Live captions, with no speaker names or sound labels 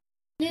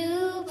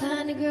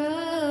Piney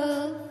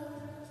Grove.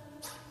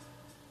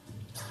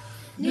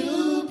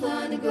 New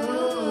Piney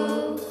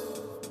Grove.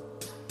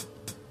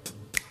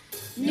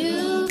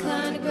 New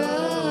Piney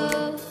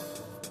Grove.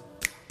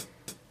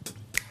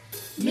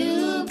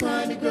 New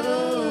Piney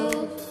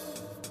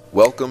Grove.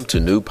 Welcome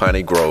to New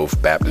Piney Grove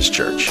Baptist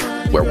Church,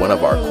 where one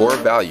of our core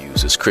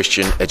values is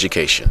Christian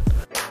education.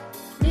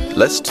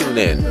 Let's tune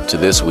in to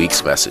this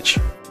week's message.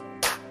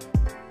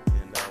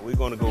 And we're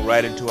going to go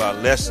right into our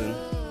lesson.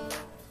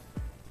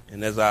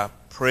 And as I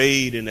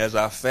prayed and as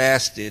I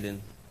fasted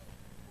and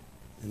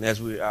as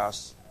our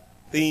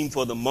theme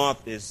for the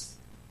month is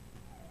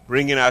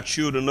bringing our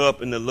children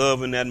up in the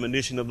love and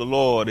admonition of the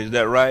Lord. Is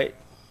that right?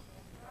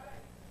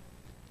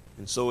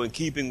 And so in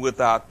keeping with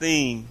our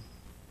theme,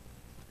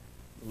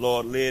 the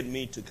Lord led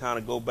me to kind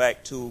of go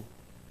back to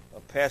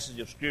a passage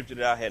of scripture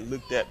that I had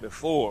looked at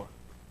before,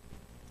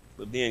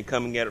 but then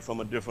coming at it from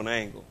a different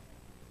angle.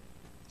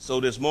 So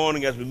this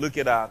morning, as we look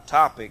at our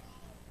topic,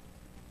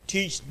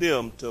 teach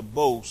them to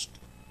boast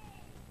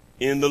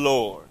in the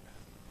Lord.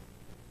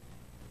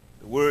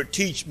 The word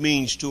teach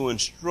means to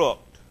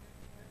instruct,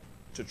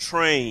 to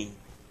train.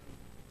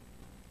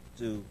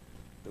 The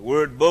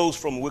word boast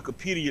from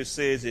Wikipedia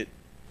says it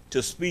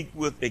to speak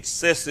with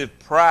excessive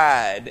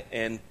pride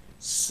and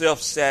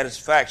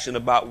self-satisfaction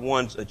about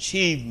one's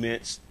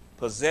achievements,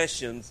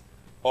 possessions,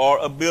 or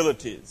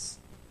abilities.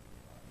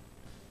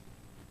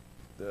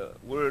 The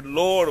word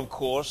Lord, of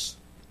course,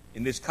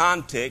 in this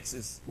context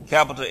is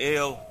capital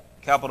L,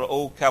 capital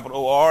O, capital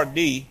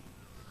O-R-D,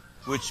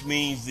 which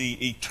means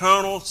the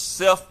eternal,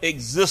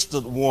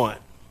 self-existent one.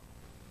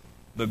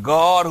 The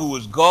God who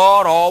is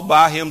God all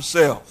by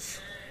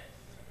himself.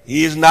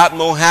 He is not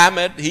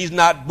Mohammed, he's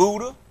not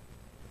Buddha,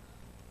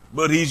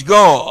 but he's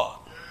God.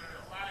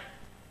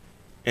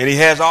 And he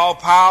has all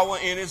power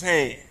in his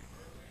hand.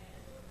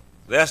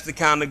 That's the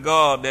kind of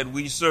God that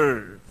we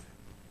serve.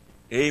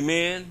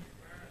 Amen.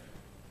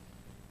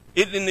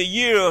 In the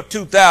year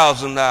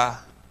 2000, I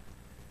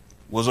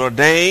was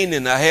ordained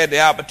and I had the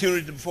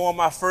opportunity to perform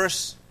my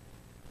first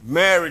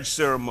marriage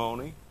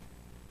ceremony.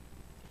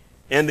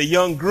 And the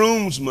young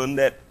groomsman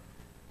that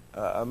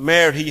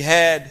married, he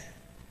had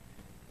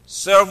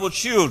several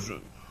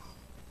children.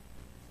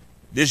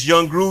 This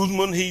young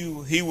groomsman,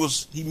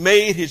 he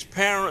made his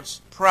parents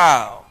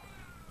proud.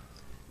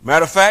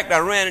 Matter of fact, I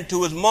ran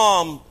into his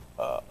mom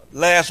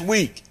last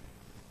week.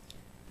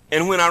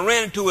 And when I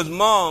ran into his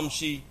mom,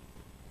 she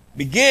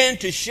began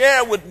to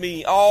share with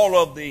me all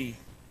of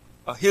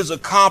his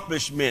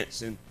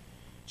accomplishments, and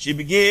she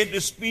began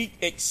to speak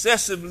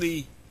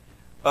excessively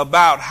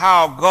about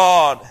how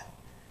God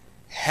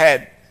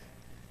had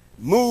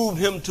moved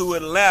him to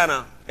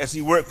Atlanta as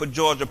he worked for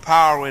Georgia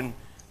Power and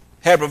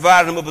had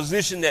provided him a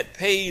position that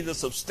paid a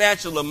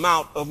substantial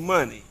amount of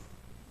money.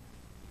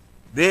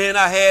 Then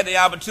I had the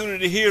opportunity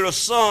to hear a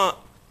son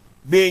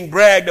being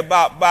bragged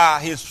about by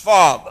his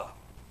father,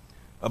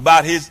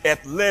 about his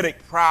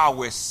athletic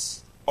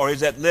prowess or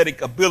his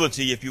athletic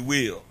ability, if you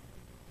will.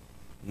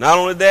 Not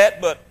only that,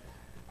 but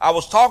I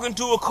was talking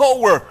to a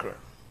coworker.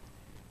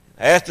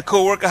 I asked the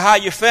coworker, how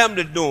your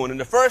family doing? And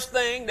the first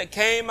thing that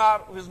came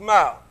out of his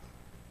mouth,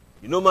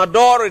 you know, my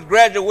daughter is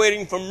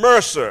graduating from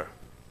Mercer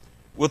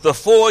with a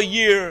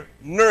 4-year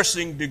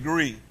nursing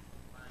degree.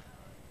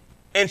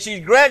 And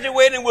she's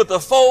graduating with a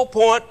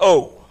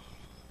 4.0.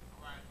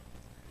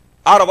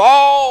 Out of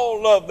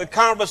all of the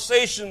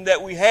conversation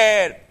that we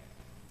had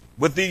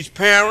with these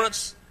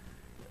parents,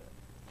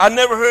 I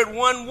never heard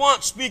one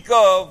once speak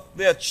of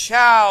their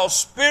child's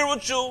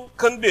spiritual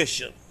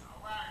condition.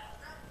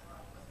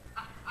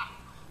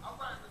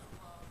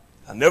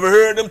 I never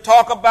heard them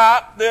talk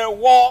about their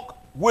walk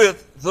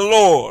with the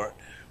Lord.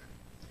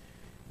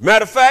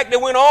 Matter of fact, they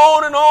went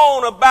on and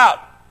on about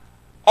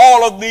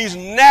all of these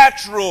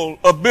natural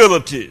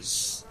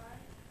abilities,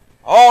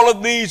 all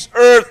of these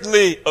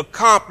earthly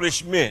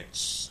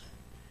accomplishments.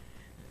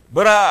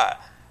 But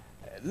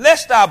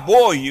lest I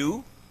bore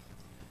you,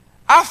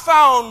 I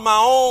found my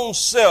own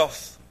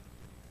self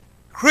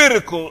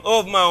critical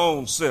of my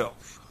own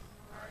self.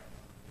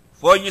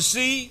 For you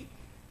see,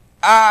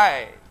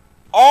 I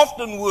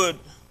often would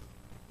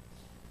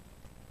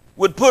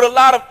put a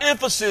lot of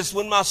emphasis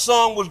when my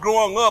son was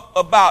growing up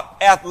about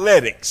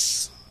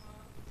athletics.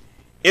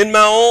 In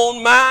my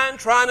own mind,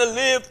 trying to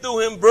live through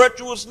him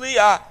virtuously,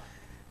 I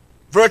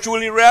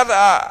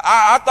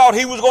thought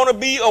he was going to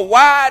be a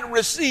wide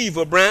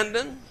receiver,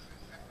 Brandon.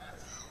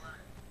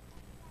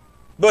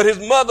 But his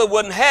mother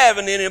wasn't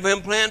having any of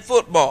him playing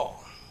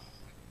football.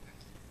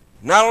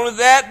 Not only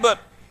that, but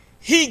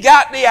he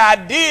got the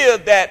idea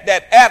that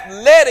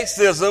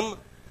athleticism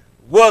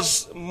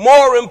was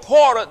more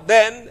important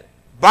than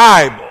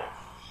Bible.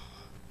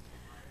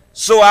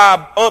 So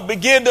I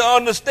began to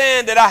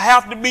understand that I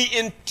have to be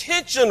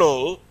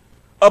intentional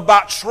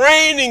about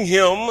training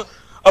him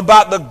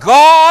about the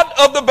God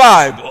of the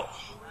Bible.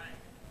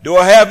 Do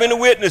I have any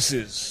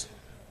witnesses?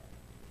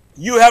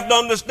 You have to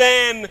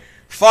understand,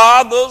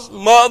 fathers,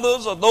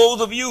 mothers, or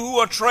those of you who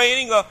are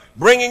training or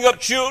bringing up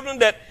children,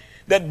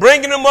 that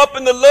bringing them up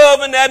in the love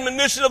and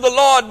admonition of the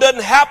Lord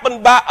doesn't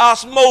happen by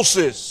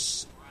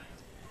osmosis.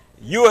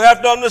 You'll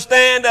have to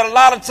understand that a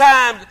lot of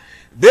times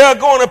they're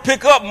going to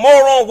pick up more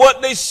on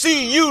what they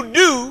see you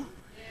do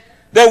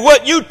than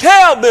what you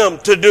tell them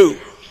to do.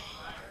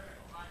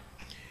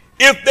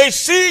 If they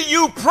see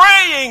you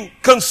praying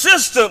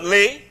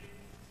consistently,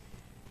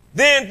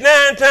 then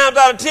 9 times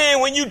out of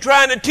 10, when you're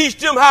trying to teach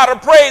them how to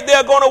pray,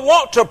 they're going to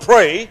want to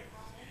pray,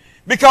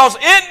 because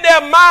in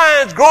their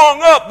minds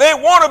growing up, they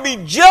want to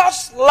be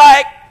just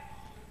like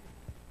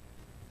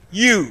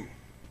you.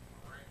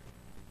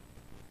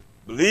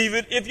 Believe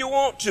it if you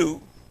want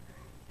to.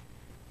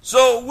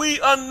 So we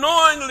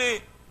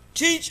unknowingly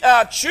teach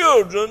our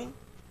children,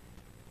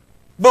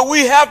 but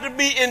we have to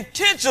be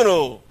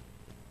intentional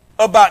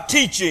about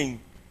teaching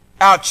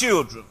our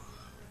children.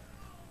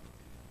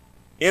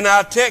 In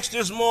our text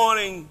this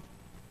morning,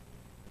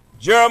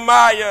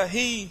 Jeremiah,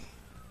 he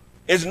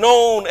is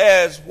known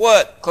as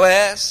what,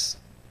 class?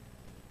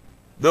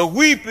 The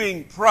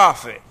weeping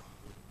prophet.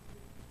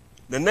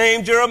 The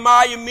name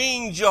Jeremiah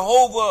means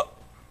Jehovah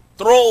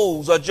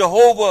throws, or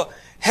Jehovah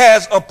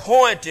has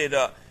appointed.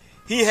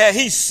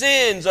 He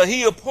sends, or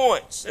he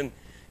appoints. And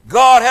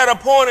God had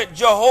appointed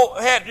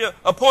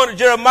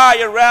Jeremiah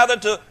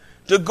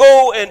to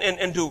go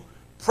and to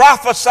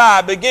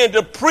prophesy, begin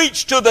to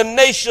preach to the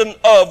nation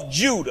of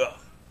Judah.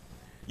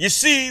 You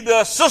see,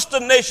 the sister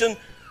nation,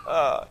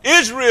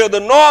 Israel, the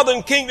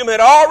northern kingdom, had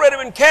already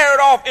been carried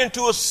off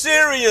into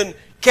Assyrian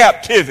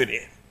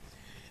captivity.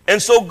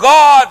 And so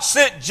God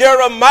sent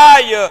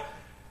Jeremiah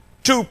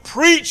to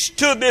preach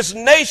to this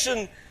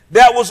nation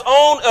that was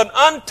on an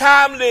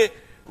untimely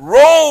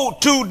road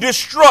to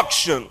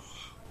destruction.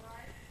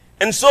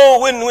 And so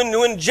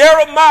when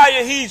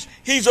Jeremiah,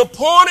 he's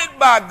appointed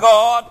by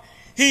God,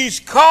 he's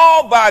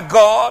called by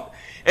God,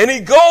 and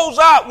he goes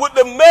out with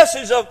the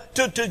message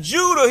to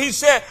Judah. He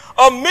said,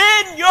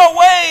 amend your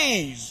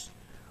ways,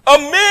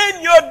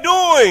 amend your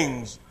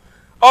doings,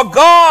 or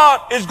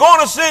God is going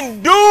to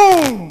send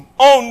doom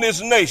on this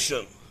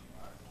nation.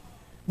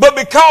 But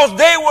because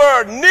they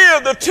were near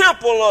the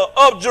temple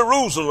of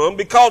Jerusalem,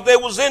 because they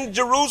was in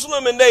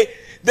Jerusalem, and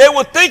they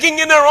were thinking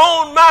in their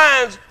own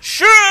minds,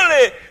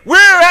 surely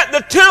we're at the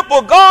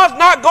temple. God's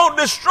not going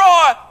to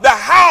destroy the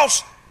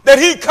house that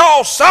he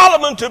called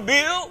Solomon to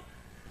build.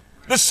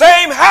 The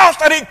same house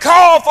that he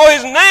called for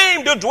his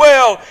name to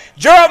dwell.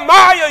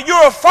 Jeremiah,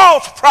 you're a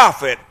false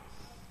prophet.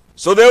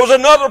 So there was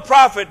another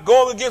prophet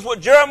going against what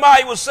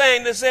Jeremiah was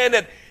saying. They said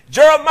that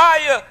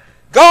Jeremiah,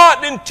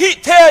 God didn't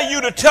tell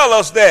you to tell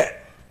us that.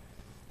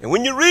 And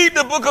when you read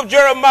the book of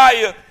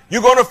Jeremiah,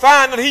 you're going to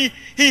find that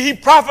he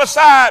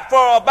prophesied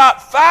for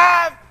about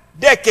 5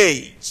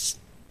 decades.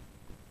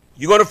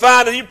 You're going to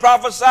find that he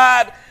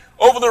prophesied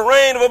over the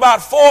reign of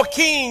about 4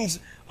 kings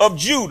of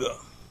Judah.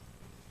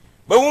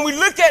 But when we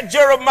look at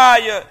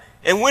Jeremiah,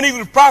 and when he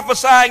was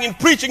prophesying and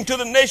preaching to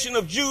the nation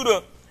of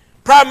Judah,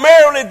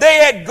 primarily they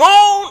had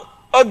gone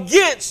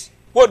against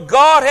what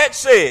God had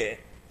said.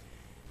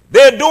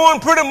 They're doing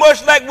pretty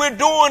much like we're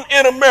doing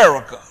in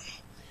America.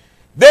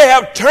 They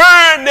have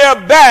turned their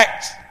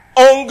backs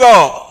on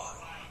God.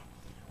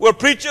 Well,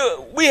 preacher,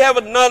 we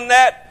haven't done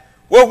that.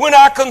 Well, when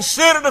I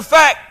consider the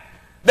fact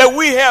that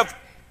we have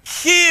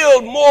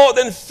killed more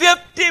than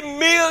 50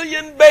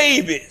 million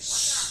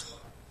babies,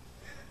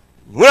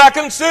 when I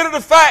consider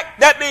the fact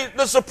that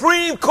the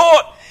Supreme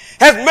Court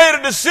has made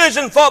a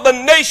decision for the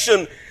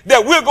nation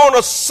that we're going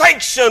to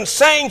sanction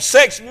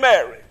same-sex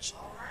marriage,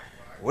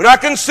 when I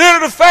consider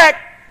the fact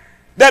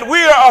that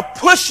we are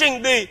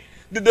pushing the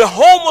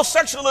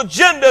homosexual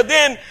agenda,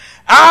 then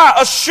I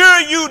assure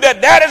you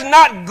that that is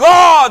not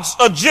God's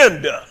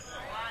agenda.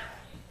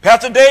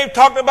 Pastor Dave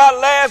talked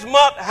about last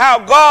month how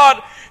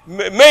God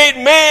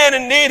made man,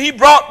 and then he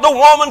brought the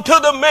woman to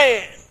the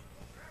man.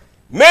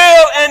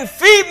 Male and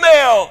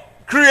female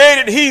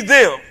created he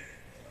them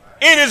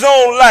in his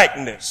own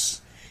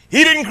likeness.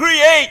 He didn't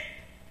create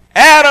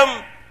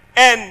Adam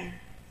and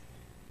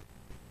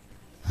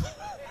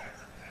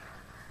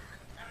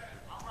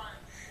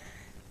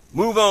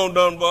move on,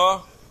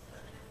 Dunbar.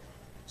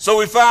 So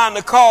we find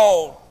the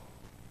call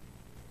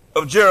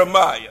of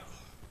Jeremiah.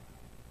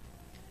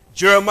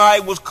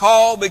 Jeremiah was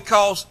called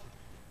because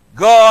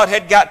God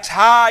had got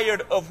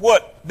tired of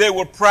what they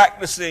were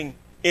practicing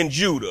in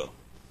Judah.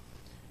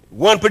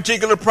 One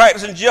particular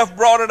practice, and Jeff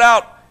brought it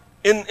out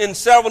in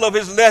several of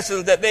his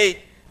lessons, that they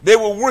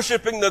were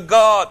worshiping the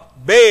god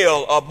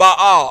Baal, or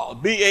Baal,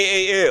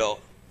 B-A-A-L,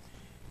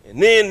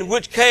 and then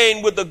which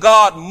came with the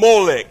god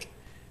Molech.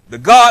 The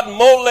god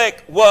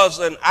Molech was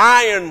an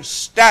iron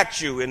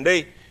statue, and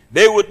they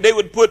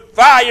would put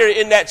fire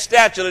in that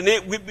statue, and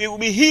it would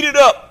be heated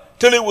up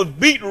till it was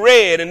beat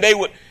red, and they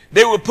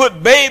would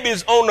put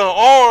babies on the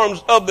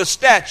arms of the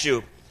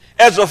statue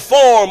as a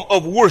form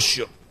of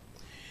worship.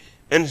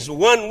 And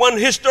one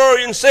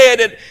historian said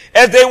that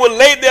as they would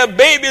lay their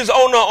babies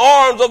on the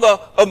arms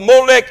of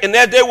Molech, and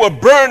as they were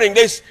burning,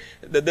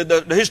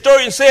 the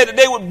historian said that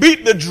they would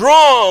beat the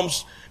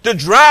drums to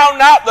drown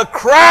out the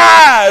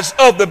cries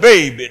of the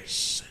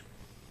babies.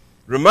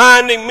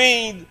 Reminding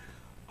me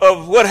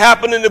of what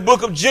happened in the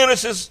book of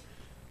Genesis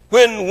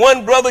when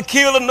one brother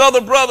killed another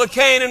brother,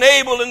 Cain and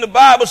Abel, and the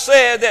Bible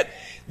said that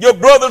your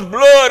brother's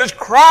blood is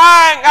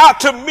crying out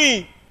to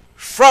me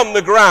from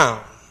the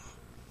ground.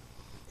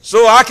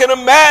 So I can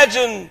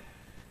imagine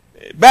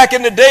back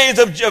in the days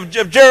of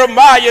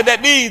Jeremiah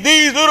that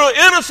these little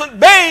innocent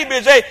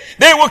babies,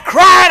 they were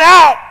crying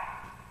out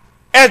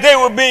as they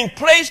were being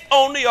placed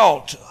on the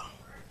altar.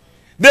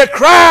 Their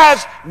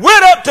cries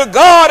went up to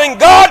God, and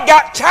God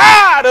got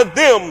tired of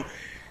them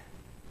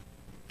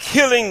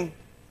killing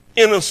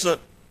innocent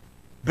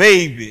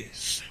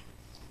babies.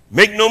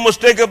 Make no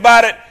mistake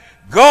about it,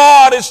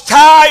 God is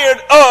tired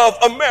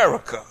of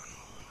America.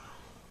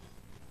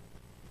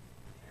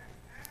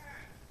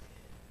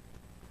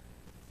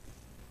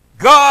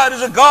 God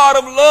is a God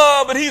of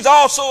love, but he's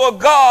also a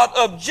God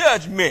of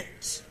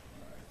judgment.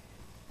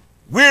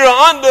 We're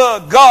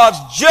under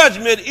God's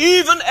judgment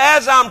even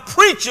as I'm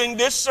preaching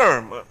this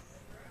sermon.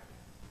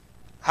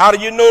 How do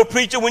you know,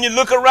 preacher, when you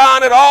look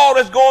around at all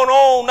that's going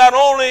on, not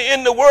only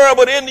in the world,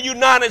 but in the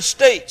United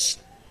States?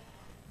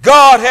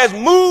 God has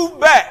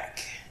moved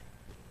back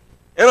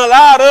and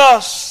allowed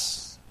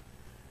us,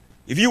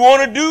 if you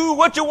want to do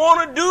what you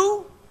want to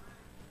do,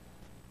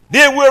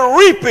 then we're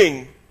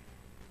reaping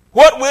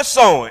what we're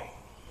sowing.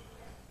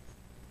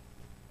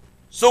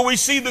 So we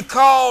see the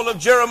call of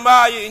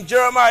Jeremiah in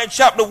Jeremiah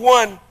chapter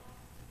 1,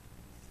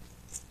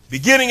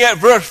 beginning at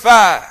verse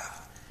 5.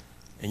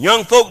 And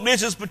young folk,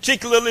 this is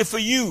particularly for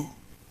you.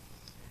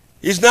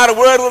 It's not a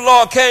word of the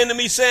Lord came to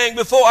me saying,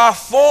 before I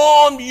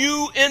formed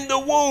you in the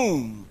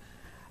womb,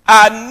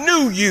 I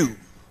knew you.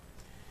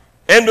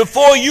 And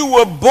before you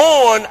were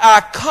born,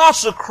 I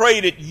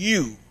consecrated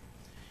you.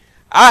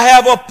 I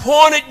have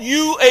appointed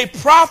you a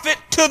prophet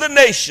to the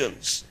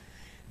nations.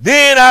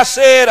 Then I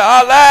said,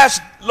 alas,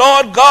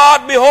 Lord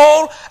God,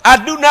 behold,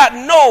 I do not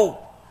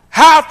know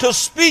how to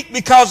speak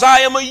because I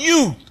am a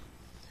youth.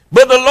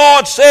 But the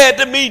Lord said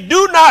to me,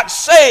 do not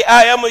say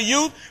I am a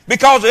youth,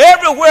 because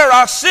everywhere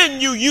I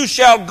send you, you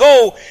shall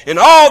go, and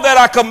all that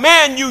I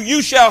command you,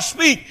 you shall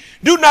speak.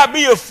 Do not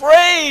be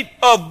afraid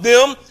of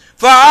them,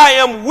 for I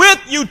am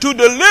with you to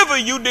deliver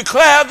you,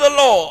 declares the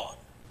Lord.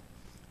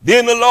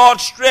 Then the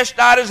Lord stretched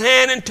out his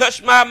hand and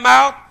touched my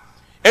mouth.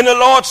 And the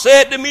Lord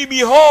said to me,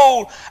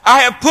 behold, I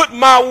have put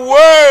my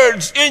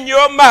words in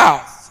your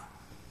mouth.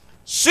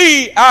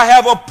 See, I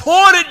have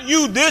appointed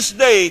you this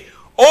day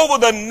over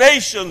the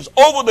nations,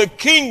 over the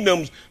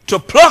kingdoms, to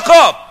pluck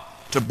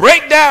up, to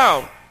break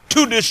down,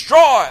 to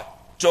destroy,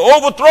 to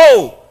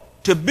overthrow,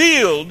 to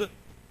build,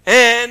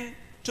 and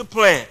to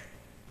plant.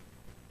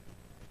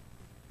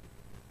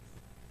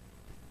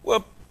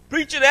 Well,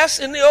 preacher, that's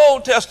in the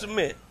Old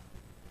Testament.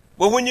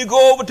 But when you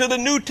go over to the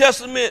New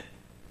Testament,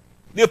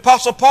 the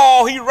Apostle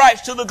Paul, he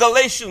writes to the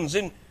Galatians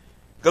in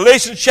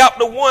Galatians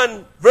chapter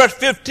 1, verse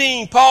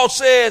 15, Paul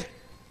says,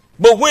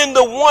 but when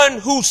the one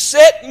who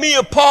set me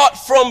apart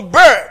from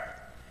birth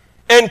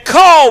and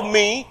called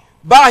me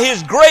by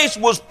his grace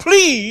was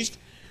pleased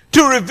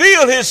to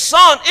reveal his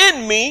Son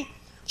in me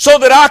so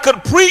that I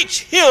could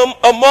preach him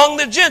among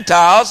the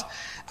Gentiles,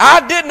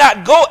 I did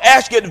not go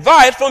ask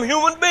advice from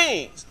human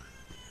beings.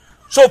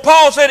 So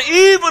Paul said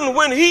even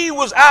when he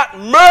was out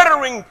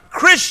murdering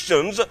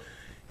Christians,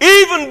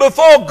 even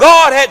before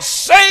God had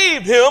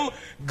saved him,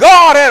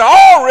 God had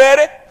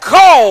already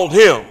called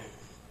him.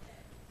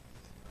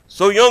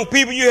 So young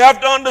people, you have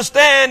to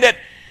understand that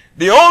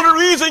the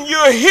only reason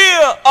you're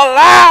here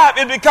alive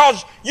is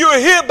because you're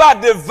here by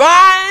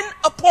divine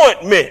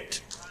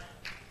appointment.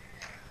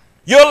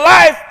 Your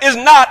life is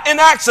not an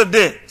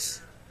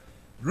accident.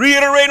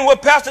 Reiterating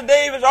what Pastor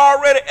Dave has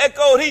already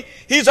echoed,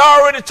 he's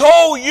already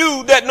told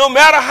you that no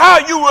matter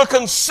how you were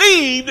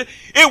conceived,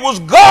 it was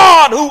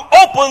God who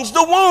opens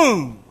the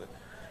womb.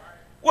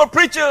 Well,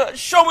 preacher,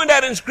 show me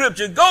that in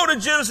Scripture. Go to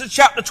Genesis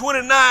chapter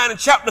 29 and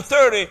chapter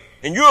 30,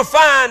 and you'll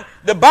find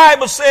the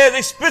Bible says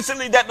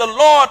explicitly that the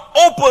Lord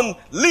opened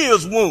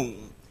Leah's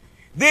womb.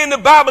 Then the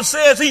Bible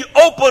says he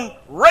opened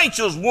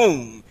Rachel's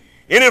womb.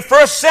 And in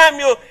 1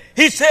 Samuel,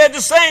 he said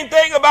the same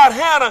thing about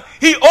Hannah.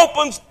 He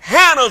opens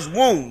Hannah's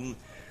womb.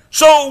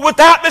 So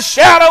without the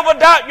shadow of a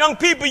doubt, young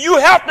people, you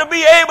have to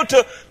be able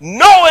to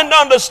know and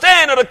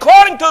understand that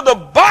according to the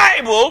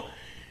Bible,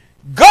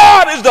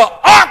 God is the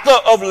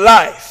author of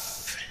life.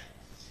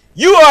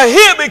 You are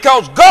here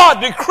because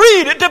God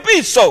decreed it to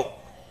be so.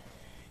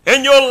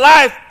 In your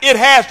life, it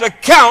has to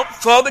count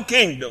for the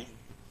kingdom.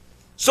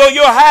 So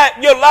your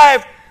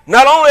life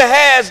not only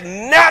has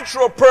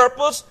natural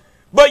purpose,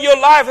 but your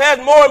life has,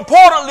 more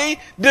importantly,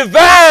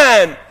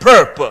 divine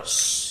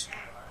purpose.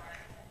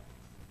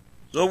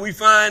 So we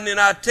find in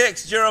our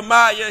text,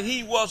 Jeremiah,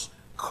 he was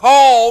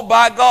called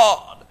by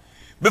God.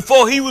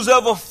 Before he was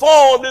ever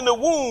formed in the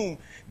womb,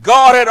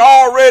 God had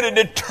already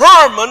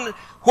determined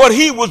what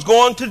he was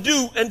going to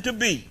do and to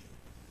be.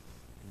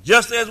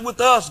 Just as with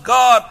us,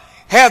 God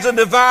has a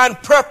divine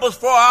purpose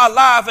for our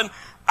life, and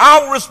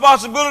our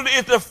responsibility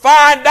is to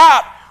find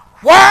out,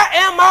 why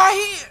am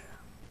I here?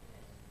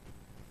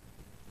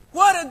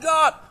 Why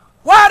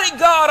did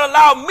God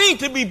allow me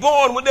to be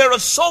born when there are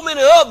so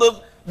many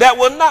others that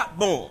were not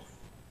born?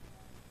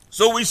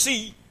 So we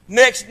see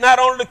next not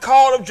only the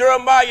call of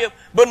Jeremiah,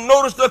 but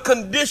notice the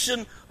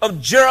condition of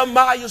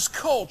Jeremiah's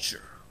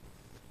culture.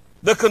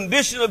 the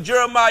condition of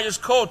Jeremiah's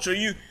culture,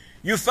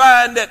 you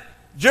find that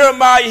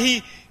Jeremiah,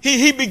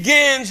 he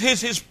begins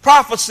his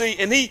prophecy,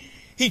 and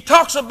he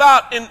talks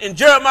about in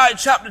Jeremiah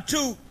chapter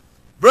 2,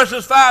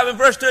 verses 5 and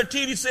verse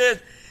 13, he says,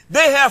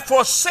 they have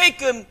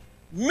forsaken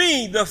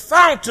me, the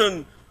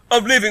fountain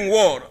of living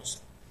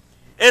waters,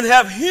 and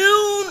have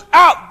hewn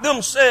out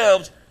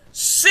themselves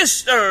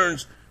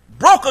cisterns,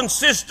 broken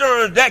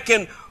cisterns that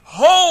can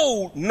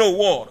hold no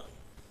water.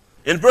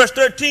 In verse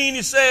 13,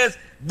 he says,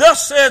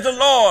 thus says the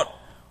Lord,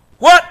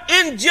 what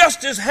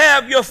injustice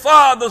have your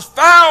fathers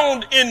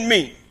found in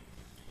me,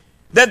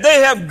 that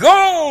they have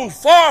gone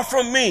far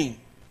from me,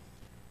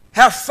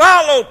 have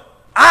followed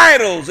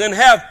idols, and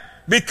have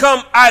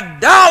become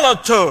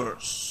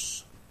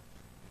idolaters.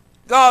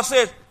 God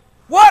says,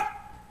 what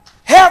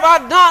have I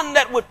done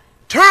that would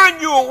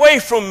turn you away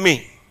from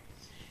me?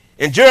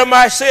 And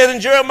Jeremiah says in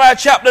Jeremiah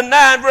chapter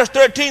 9, verse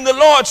 13, the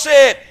Lord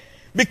said,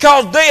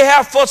 because they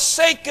have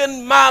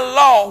forsaken my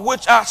law,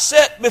 which I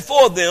set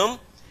before them,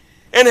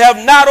 and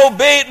have not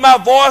obeyed my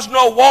voice,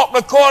 nor walked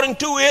according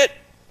to it,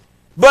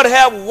 but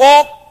have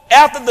walked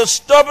after the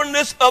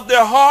stubbornness of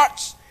their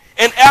hearts,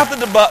 and after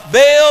the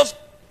Baals,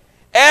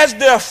 as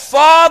their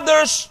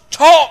fathers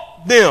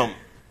taught them.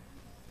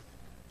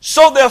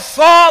 So their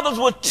fathers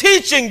were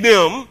teaching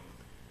them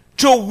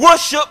to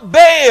worship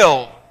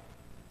Baal.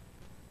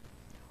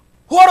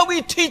 What are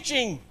we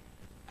teaching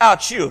our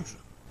children?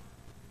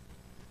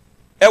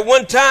 At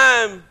one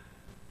time,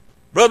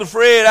 Brother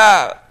Fred,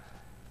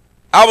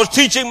 I was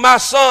teaching my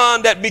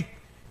son that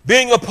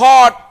being a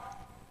part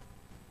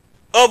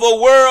of a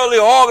worldly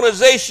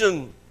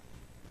organization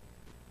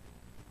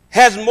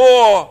has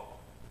more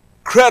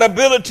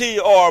credibility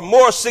or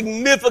more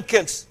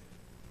significance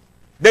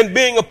than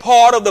being a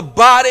part of the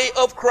body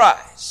of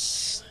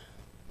Christ.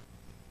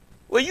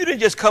 Well, you didn't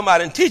just come out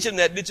and teach him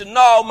that, did you?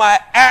 No, my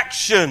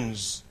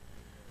actions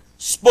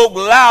spoke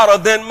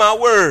louder than my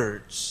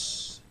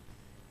words.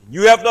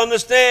 You have to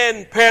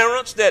understand,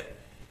 parents, that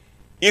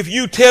if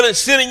you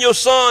sending your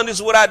son, this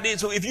is what I did.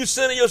 So if you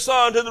sending your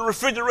son to the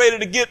refrigerator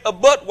to get a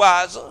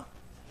Budweiser,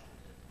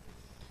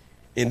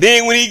 and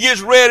then when he gets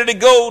ready to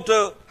go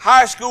to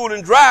high school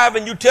and drive,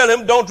 and you tell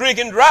him don't drink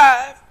and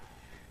drive,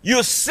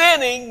 you're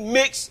sending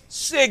mixed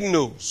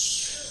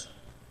signals.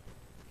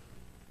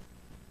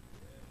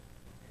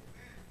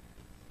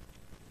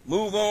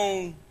 Move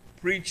on,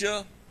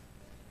 preacher.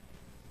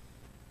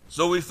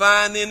 So we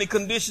find in the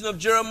condition of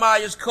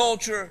Jeremiah's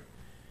culture,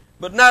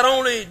 but not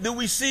only do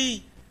we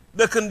see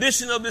the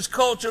condition of this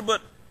culture,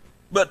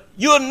 but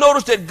you'll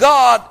notice that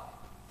God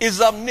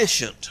is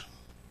omniscient.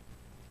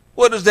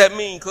 What does that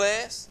mean,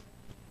 class?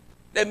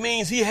 That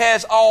means he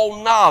has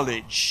all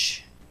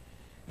knowledge.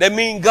 That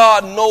means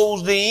God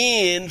knows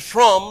the end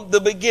from the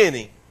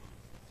beginning.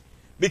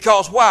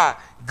 Because why?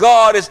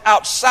 God is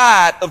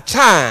outside of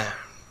time.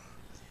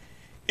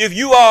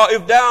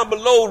 If down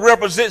below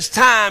represents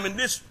time and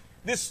this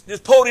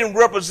podium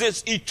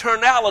represents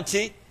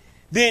eternality,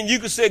 then you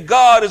can say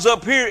God is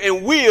up here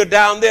and we're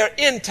down there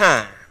in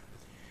time.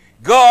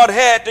 God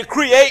had to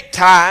create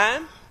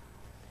time,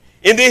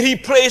 and then he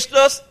placed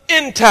us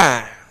in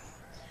time.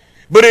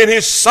 But in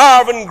his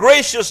sovereign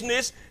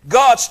graciousness,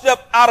 God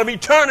stepped out of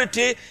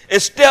eternity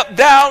and stepped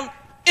down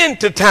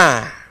into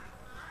time.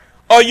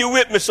 Are you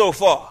with me so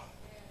far?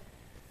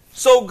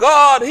 So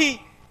God,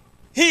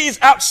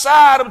 he's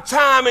outside of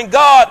time, and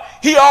God,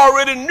 he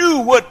already knew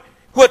what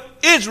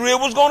Israel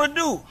was going to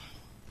do.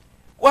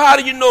 Well, how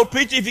do you know,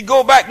 preacher? If you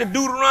go back to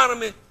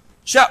Deuteronomy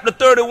chapter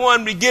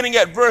 31, beginning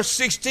at verse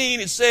 16,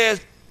 it says,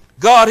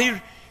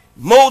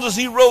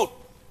 Moses wrote,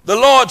 the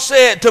Lord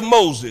said to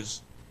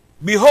Moses,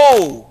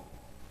 behold,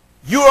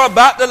 you are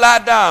about to lie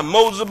down.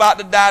 Moses is about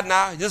to die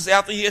now, just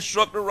after he had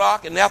struck the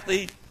rock, and after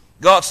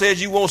God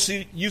says you won't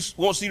see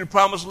the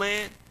promised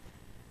land.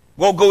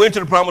 Won't go into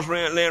the promised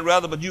land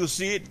rather, but you'll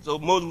see it. So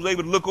Moses was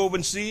able to look over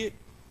and see it.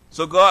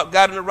 So God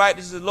got in the right.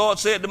 The Lord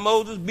said to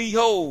Moses,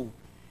 behold,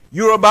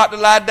 you're about to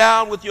lie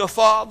down with your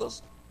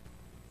fathers,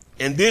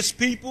 and this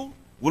people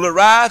will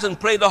arise and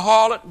play the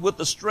harlot with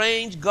the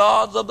strange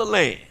gods of the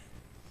land,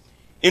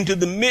 into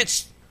the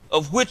midst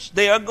of which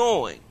they are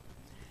going,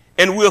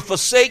 and will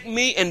forsake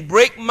me and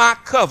break my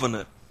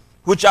covenant,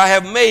 which I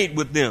have made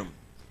with them.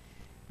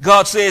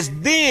 God says,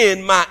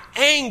 then my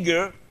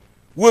anger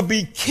will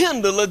be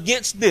kindled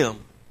against them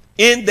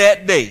in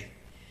that day,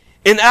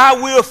 and I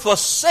will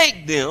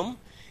forsake them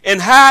and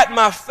hide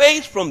my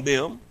face from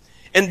them,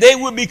 and they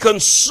will be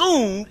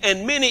consumed,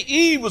 and many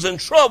evils and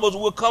troubles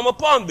will come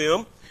upon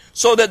them,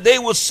 so that they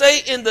will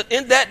say in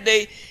that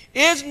day,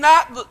 is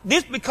not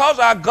this because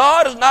our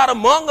God is not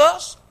among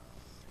us,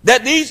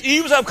 that these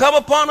evils have come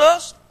upon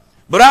us?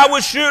 But I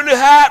will surely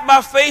hide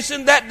my face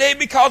in that day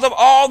because of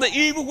all the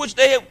evil which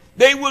they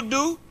will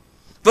do.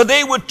 For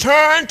they will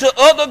turn to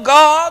other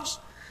gods.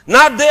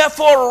 Now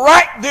therefore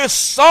write this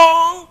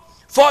song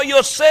for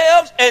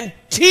yourselves and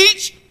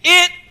teach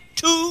it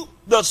to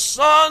the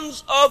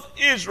sons of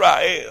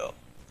Israel.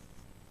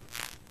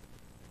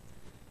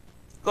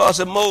 God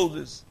said,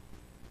 Moses,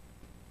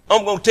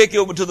 I'm going to take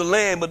you over to the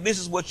land, but this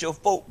is what your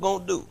folk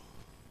going to do.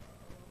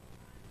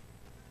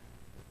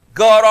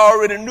 God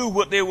already knew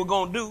what they were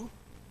going to do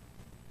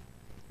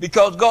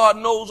because God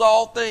knows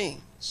all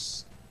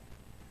things.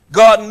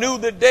 God knew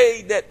the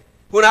day that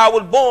when I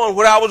was born,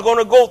 what I was going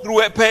to go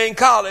through at Payne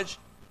College,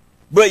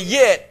 but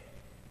yet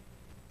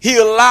he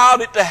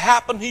allowed it to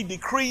happen. He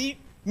decreed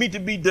me to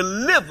be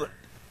delivered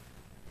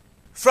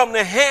from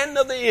the hand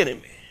of the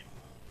enemy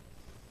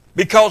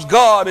because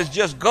God is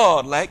just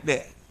God like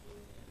that.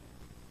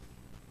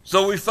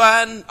 So we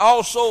find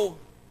also,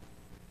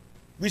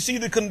 we see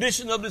the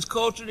condition of this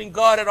culture, and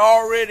God had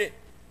already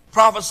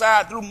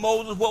prophesied through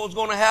Moses what was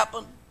going to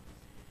happen.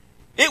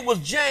 It was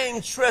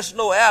James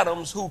Treslow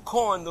Adams who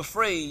coined the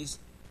phrase,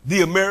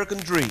 the American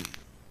dream.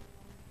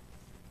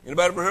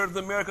 Anybody ever heard of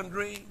the American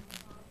dream?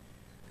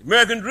 The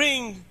American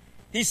dream,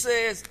 he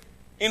says,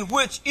 in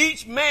which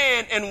each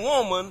man and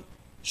woman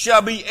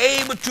shall be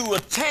able to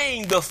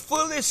attain the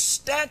fullest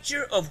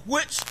stature of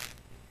which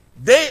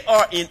they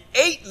are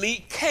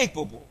innately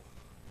capable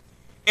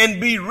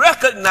and be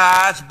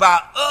recognized by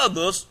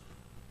others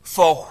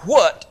for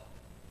what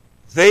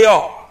they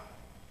are.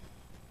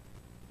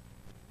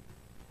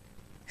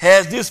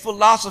 Has this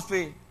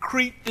philosophy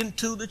creeped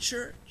into the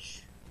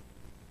church?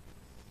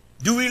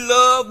 Do we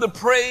love the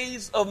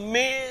praise of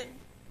men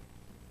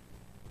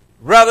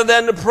rather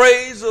than the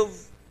praise of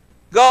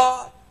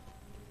God?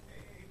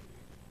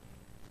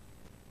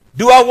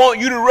 Do I want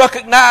you to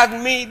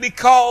recognize me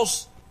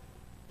because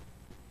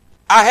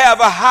I have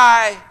a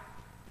high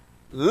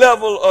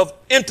level of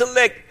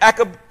intellect,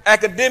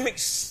 academic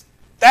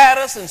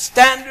status and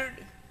standard?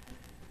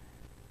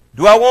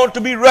 Do I want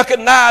to be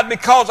recognized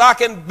because I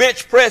can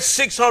bench press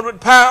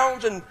 600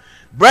 pounds and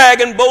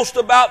brag and boast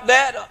about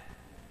that?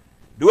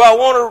 Do I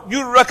want you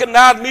to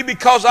recognize me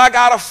because I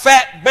got a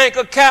fat bank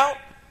account?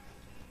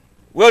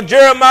 Well,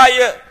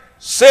 Jeremiah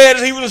said,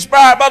 as he was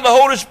inspired by the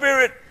Holy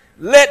Spirit,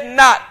 let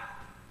not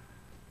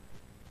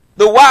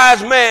the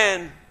wise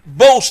man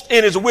boast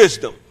in his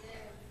wisdom.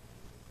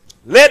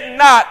 Let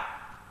not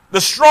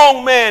the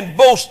strong man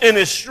boast in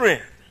his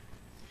strength.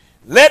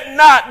 Let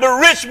not the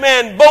rich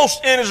man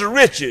boast in his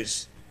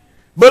riches,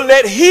 but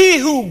let he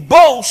who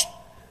boasts,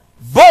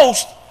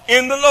 boast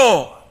in the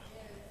Lord.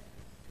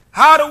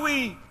 How do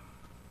we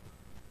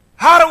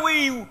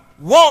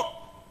want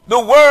the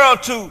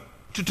world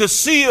to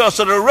see us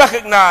or to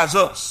recognize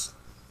us?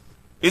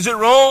 Is it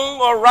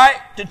wrong or right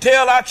to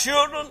tell our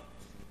children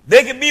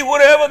they can be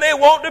whatever they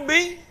want to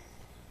be?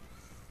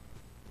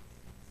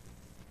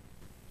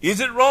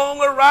 Is it wrong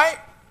or right?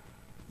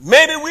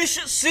 Maybe we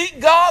should seek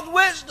God's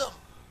wisdom.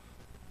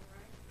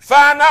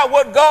 Find out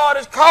what God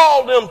has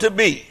called them to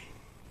be.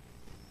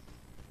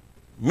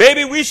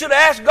 Maybe we should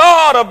ask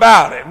God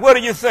about it. What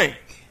do you think?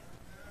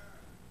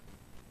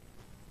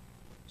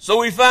 So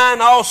we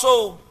find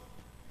also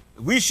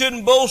we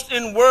shouldn't boast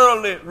in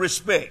worldly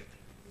respect.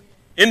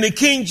 In the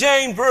King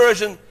James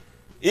Version,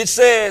 it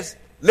says,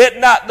 let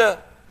not the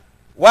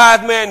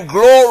wise man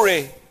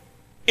glory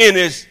in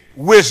his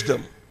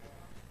wisdom.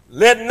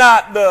 Let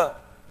not the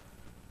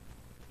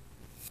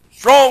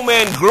strong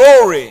man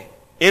glory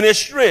in his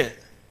strength.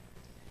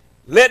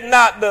 Let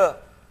not the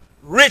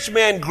rich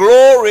man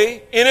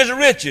glory in his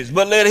riches,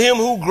 but let him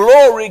who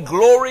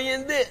glory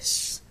in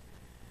this,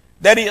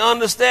 that he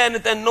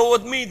understandeth and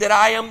knoweth me, that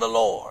I am the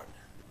Lord.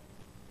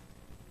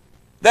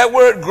 That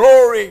word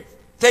glory,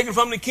 taken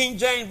from the King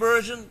James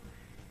Version,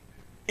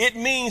 it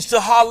means to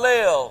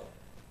hallel,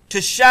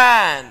 to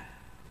shine,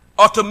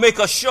 or to make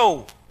a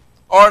show.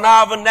 Or in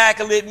our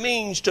vernacular, it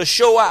means to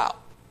show out.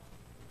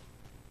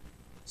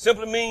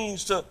 Simply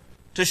means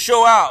to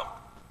show out.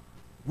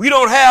 We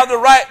don't have the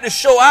right to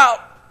show out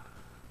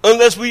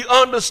unless we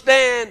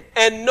understand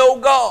and know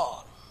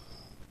God.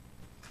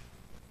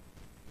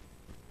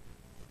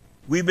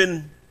 We've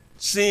been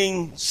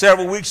seeing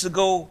several weeks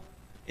ago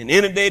and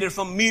inundated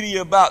from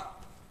media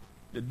about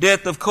the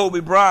death of Kobe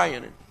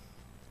Bryant. And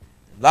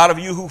a lot of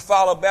you who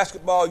follow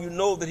basketball, you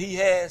know that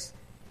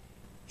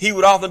he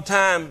would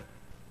oftentimes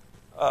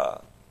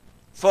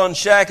fund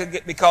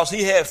Shaq because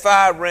he had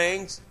 5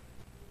 rings.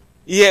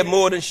 He had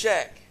more than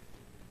Shaq.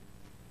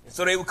 And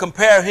so they would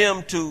compare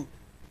him to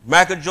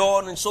Michael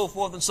Jordan and so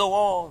forth and so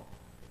on.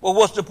 Well,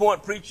 what's the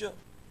point, preacher?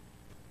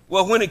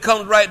 Well, when it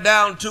comes right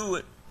down to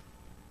it,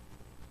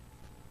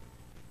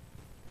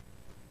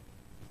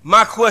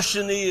 my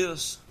question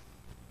is,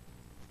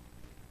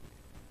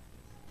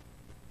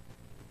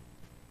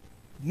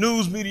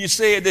 news media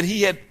said that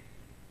he had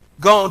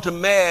gone to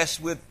mass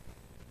with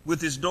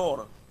his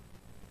daughter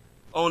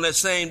on that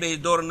same day, his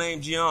daughter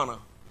named Gianna.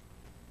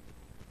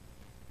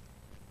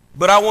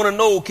 But I want to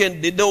know,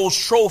 did those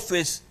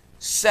trophies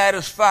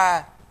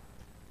satisfy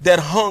that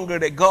hunger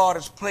that God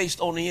has placed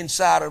on the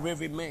inside of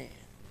every man?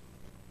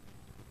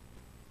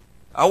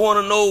 I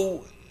want to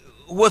know,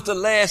 what's the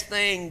last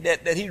thing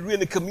that he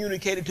really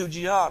communicated to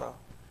Gianna?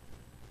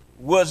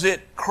 Was it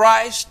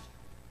Christ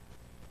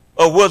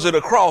or was it a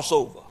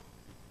crossover?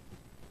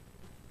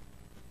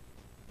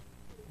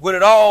 When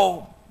it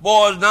all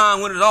boils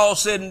down, when it's all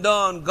said and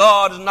done,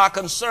 God is not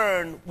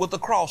concerned with the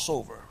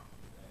crossover.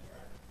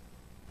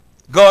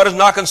 God is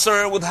not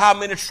concerned with how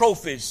many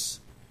trophies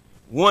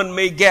one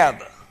may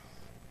gather.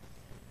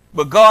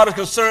 But God is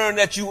concerned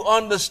that you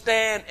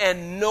understand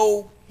and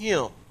know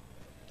him.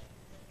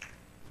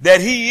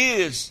 That he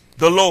is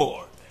the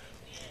Lord,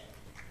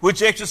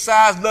 which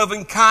exercise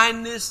loving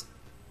kindness,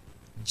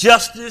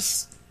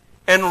 justice,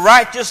 and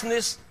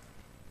righteousness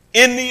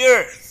in the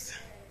earth.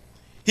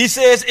 He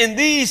says, in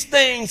these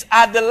things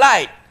I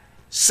delight,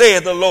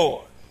 saith the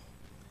Lord.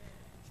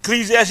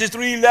 Ecclesiastes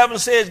 3:11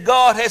 says,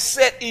 God has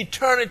set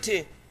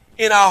eternity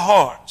in our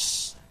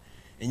hearts.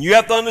 And you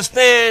have to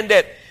understand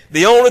that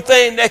the only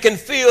thing that can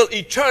fill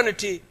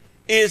eternity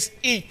is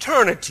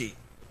eternity,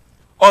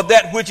 or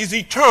that which is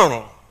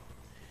eternal.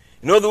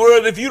 In other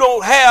words, if you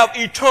don't have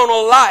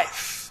eternal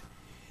life,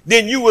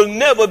 then you will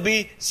never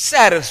be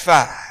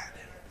satisfied.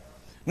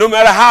 No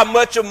matter how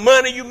much of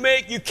money you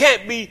make, you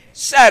can't be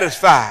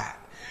satisfied.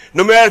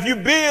 No matter if you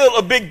build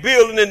a big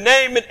building and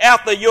name it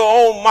after your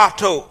own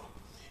motto,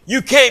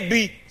 you can't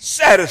be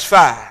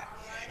satisfied.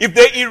 If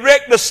they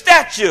erect a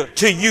statue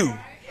to you,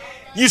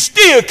 you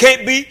still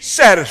can't be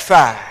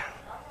satisfied.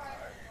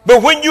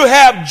 But when you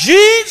have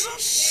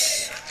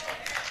Jesus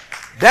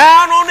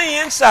down on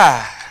the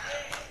inside,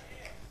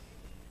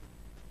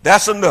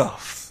 that's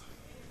enough.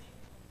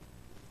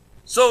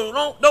 So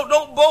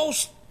don't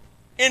boast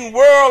in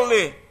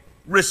worldly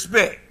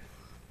respect,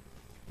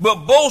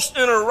 but boast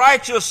in a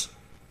righteous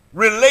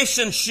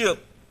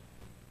relationship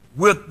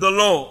with the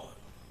Lord.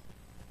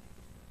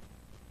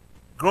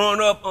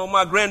 Growing up on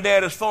my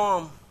granddaddy's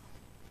farm,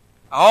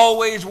 I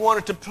always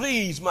wanted to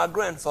please my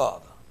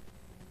grandfather.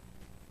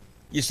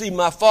 You see,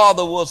 my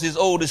father was his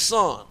oldest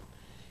son,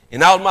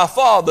 and I was my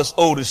father's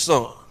oldest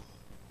son.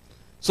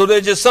 So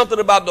there's just something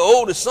about the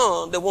oldest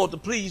son that wanted to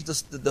please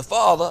the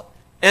father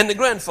and the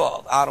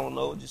grandfather. I don't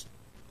know.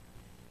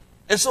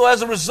 And so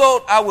as a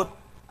result, I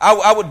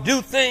would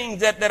do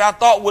things that I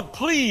thought would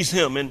please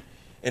him.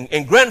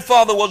 And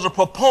grandfather was a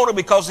proponent,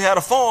 because he had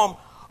a form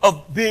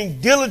of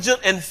being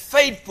diligent and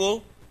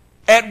faithful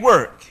at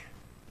work.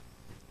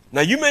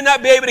 Now, you may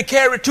not be able to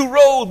carry two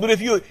roles, but if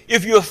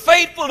you're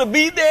faithful to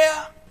be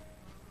there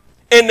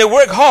and to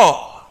work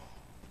hard,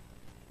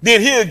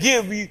 then he'll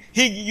give you,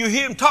 you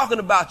hear him talking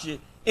about you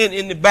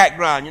in the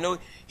background. You know,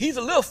 he's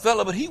a little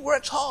fella, but he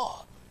works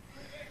hard.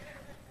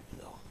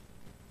 You know,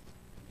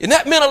 and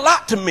that meant a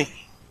lot to me.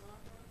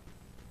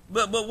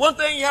 But one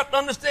thing you have to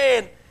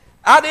understand,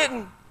 I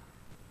didn't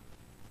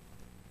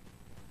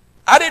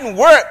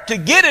work to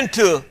get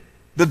into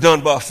the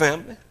Dunbar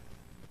family.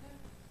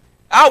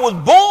 I was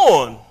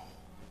born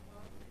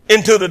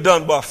into the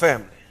Dunbar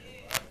family.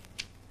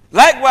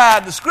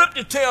 Likewise, the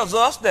scripture tells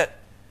us that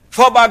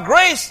for by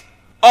grace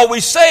are we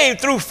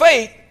saved through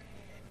faith,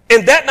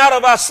 and that not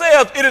of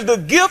ourselves, it is the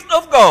gift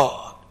of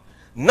God,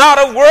 not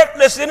of work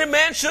lest any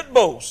man should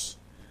boast.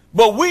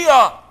 But we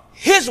are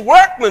his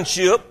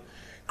workmanship,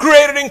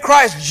 created in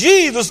Christ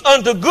Jesus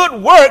unto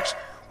good works,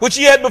 which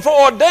he had before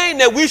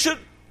ordained that we should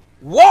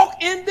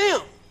walk in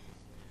them.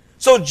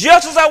 So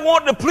just as I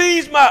want to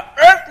please my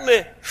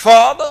earthly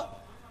father,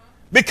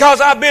 because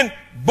I've been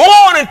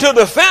born into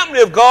the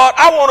family of God,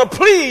 I want to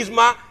please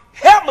my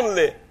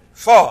heavenly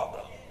father.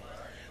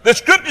 The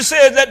scripture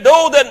says that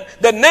those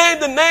that name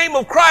the name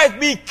of Christ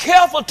be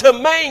careful to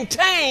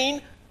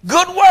maintain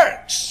good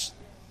works.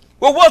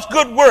 Well, what's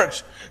good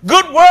works?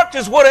 Good works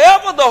is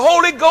whatever the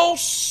Holy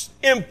Ghost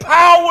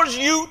empowers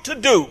you to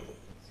do.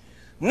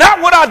 Not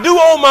what I do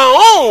on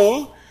my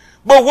own,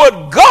 but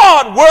what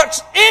God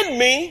works in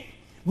me,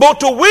 both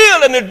to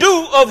will and to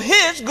do of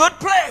his good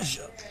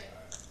pleasure.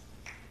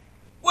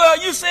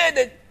 Well, you said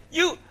that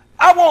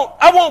I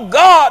want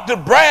God to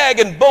brag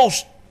and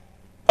boast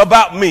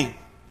about me.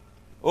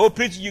 Oh,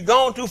 preacher, you're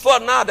going too far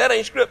now. That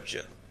ain't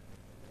scripture.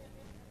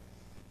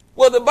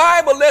 Well, the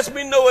Bible lets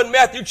me know in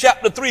Matthew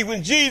chapter 3,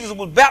 when Jesus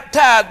was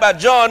baptized by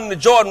John in the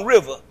Jordan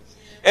River,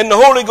 and the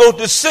Holy Ghost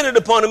descended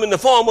upon him in the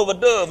form of a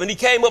dove, and he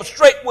came up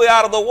straightway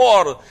out of the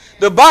water.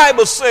 The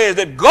Bible says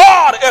that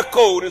God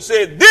echoed and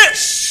said,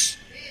 "This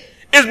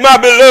is my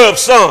beloved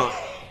Son,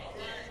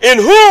 in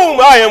whom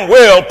I am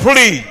well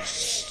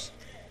pleased."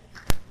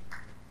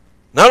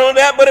 Not only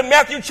that, but in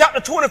Matthew chapter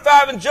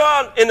 25 and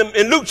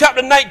in Luke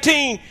chapter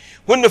 19,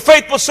 when the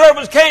faithful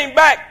servants came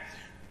back,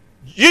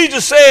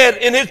 Jesus said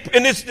in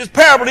this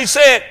parable, he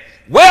said,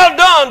 "Well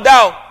done,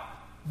 thou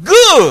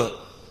good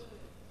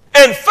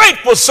and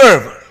faithful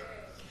servant.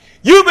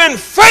 You've been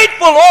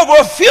faithful over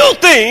a few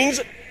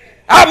things.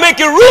 I'll make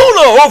you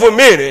ruler over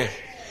many.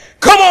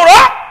 Come on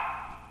up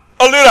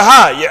a little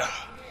higher."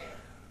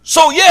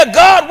 So yeah,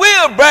 God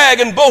will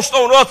brag and boast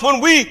on us when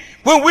we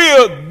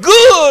are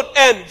good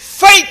and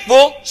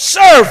faithful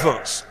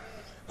servants.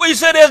 Well, you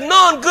say there's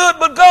none good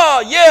but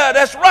God. Yeah,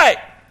 that's right,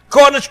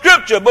 according to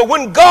scripture. But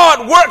when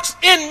God works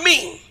in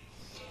me,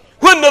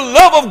 when the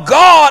love of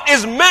God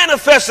is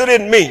manifested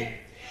in me,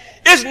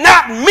 it's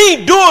not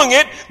me doing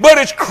it, but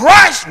it's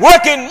Christ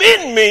working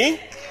in me,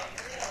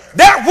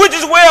 that which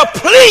is well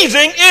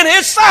pleasing in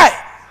his sight.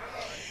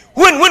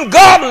 When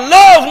God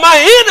loves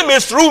my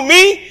enemies through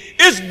me,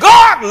 it's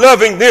God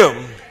loving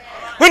them.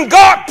 When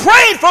God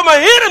prayed for my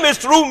enemies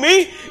through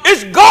me,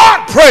 it's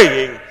God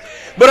praying.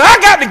 But I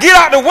got to get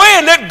out of the way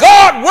and let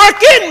God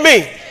work in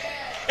me.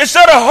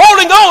 instead of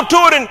holding on to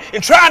it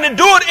and trying to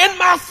do it in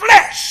my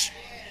flesh.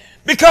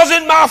 Because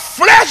in my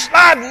flesh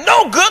lies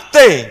no good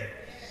thing.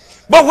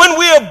 But when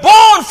we are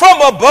born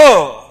from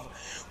above,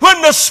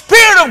 when the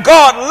Spirit of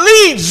God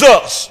leads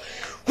us,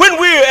 when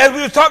we're, as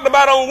we were talking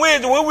about on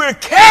Wednesday, when we're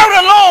carried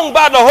along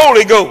by the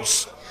Holy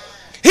Ghost,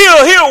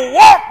 He'll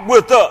walk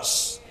with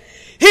us.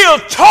 He'll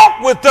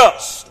talk with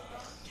us.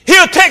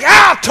 He'll take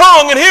our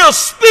tongue and He'll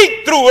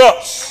speak through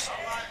us.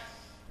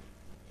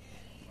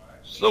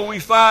 So we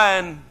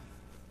find,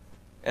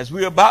 as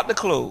we're about to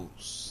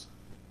close,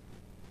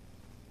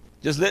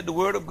 just let the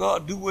Word of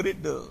God do what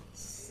it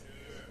does.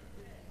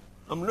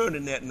 I'm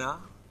learning that now.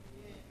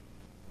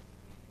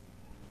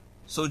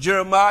 So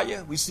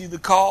Jeremiah, we see the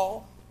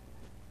call.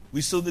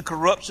 We see the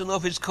corruption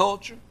of his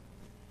culture.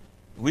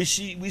 We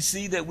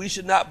see that we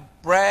should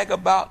not brag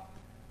about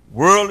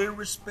worldly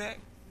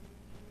respect.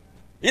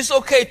 It's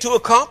okay to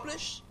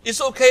accomplish. It's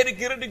okay to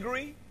get a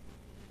degree.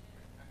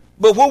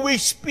 But when we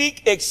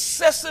speak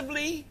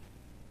excessively,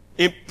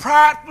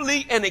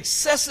 pridefully and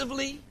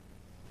excessively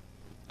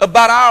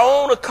about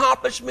our own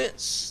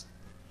accomplishments,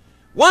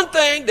 one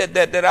thing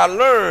that I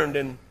learned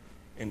and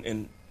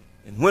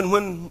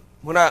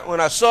when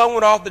our son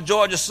went off to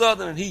Georgia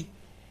Southern and he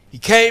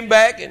came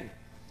back and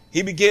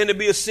he began to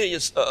be a senior,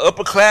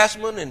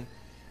 upperclassman, and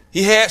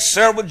he had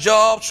several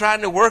jobs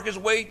trying to work his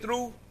way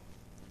through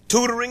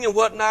tutoring and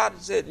whatnot. He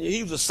said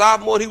he was a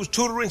sophomore, he was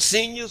tutoring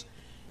seniors.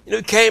 You know,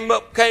 he came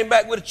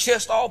back with a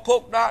chest all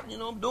poked out. You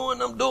know, I'm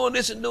doing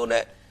this and doing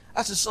that.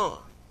 I said, son,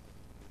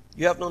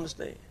 you have to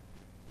understand.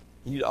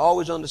 You need to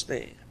always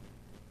understand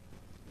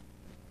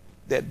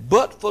that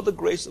but for the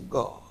grace of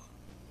God,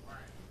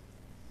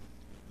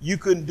 you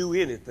couldn't do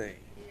anything.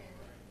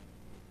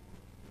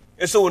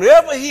 And so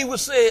whenever he would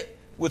say,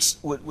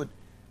 would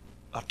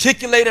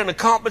articulate an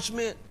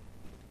accomplishment,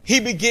 he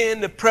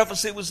began to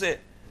preface it with that,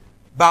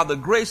 by the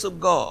grace of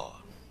God,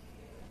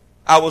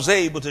 I was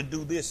able to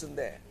do this and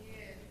that.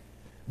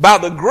 By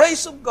the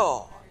grace of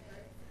God,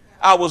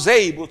 I was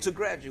able to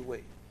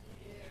graduate.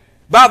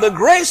 By the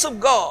grace of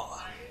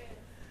God,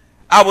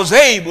 I was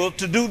able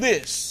to do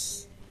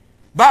this.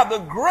 By the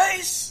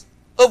grace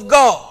of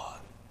God,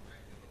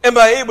 am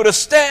I able to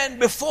stand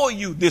before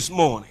you this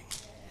morning?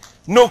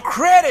 No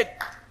credit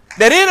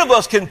that any of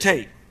us can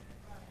take.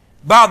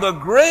 By the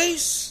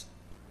grace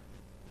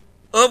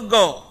of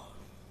God.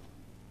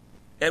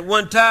 At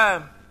one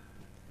time,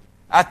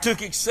 I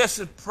took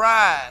excessive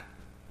pride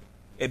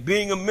at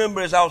being a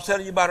member, as I was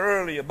telling you about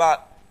earlier,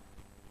 about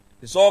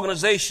this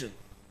organization.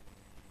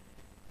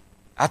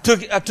 I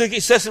took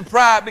excessive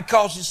pride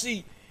because, you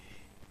see,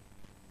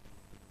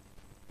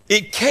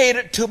 it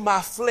catered to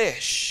my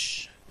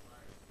flesh.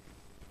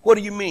 What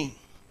do you mean?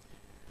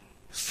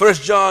 1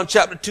 John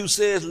chapter 2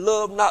 says,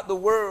 love not the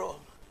world,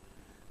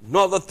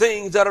 nor the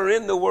things that are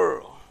in the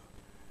world.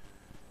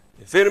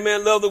 If any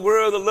man love the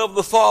world, the love of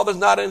the Father is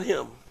not in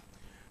him.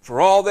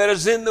 For all that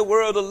is in the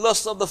world, the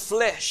lust of the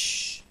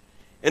flesh,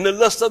 and the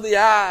lust of the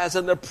eyes,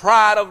 and the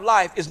pride of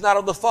life is not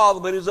of the Father,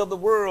 but is of the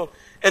world.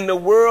 And the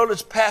world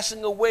is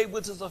passing away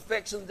with its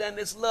affections and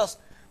its lust,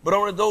 but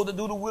only those that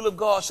do the will of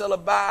God shall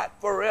abide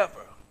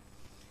forever.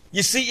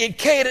 You see, it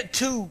catered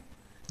to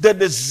the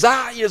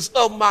desires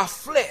of my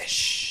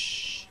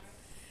flesh.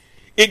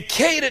 It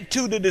catered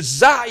to the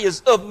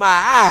desires of my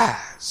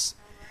eyes.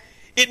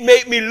 It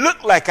made me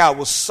look like I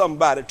was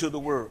somebody to the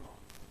world.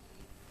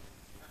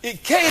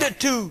 It catered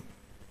to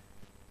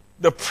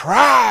the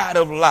pride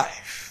of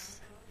life.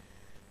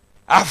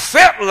 I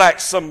felt like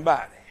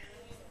somebody.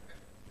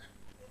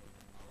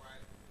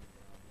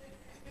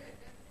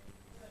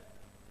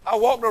 I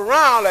walked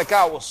around like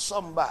I was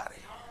somebody.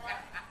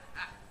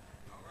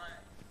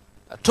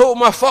 I told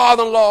my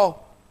father-in-law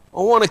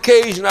on one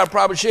occasion, I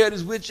probably shared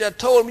this with you, I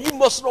told him, you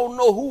must don't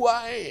know who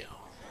I am.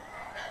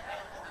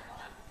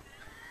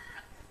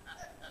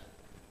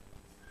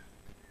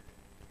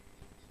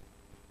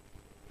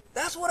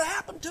 That's what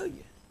happened to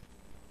you.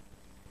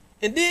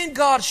 And then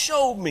God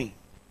showed me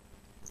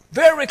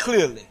very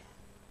clearly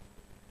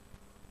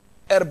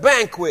at a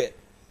banquet.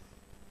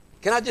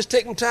 Can I just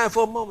take some time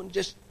for a moment and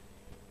just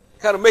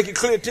kind of make it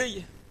clear to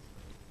you?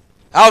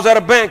 I was at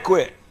a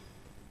banquet.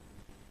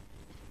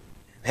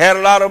 Had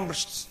a lot of them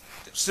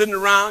sitting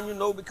around, you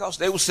know, because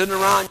they were sitting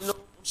around, you know,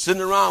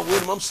 sitting around with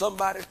them. I'm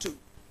somebody too.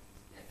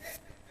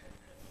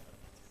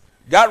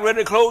 Got ready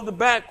to close the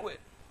banquet.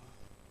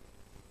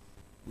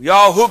 We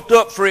all hooked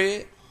up,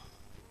 Fred.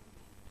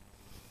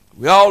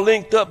 We all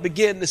linked up,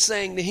 began to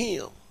sing the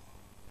hymn.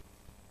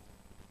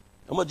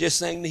 I'm going to just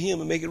sing the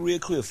hymn and make it real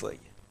clear for you.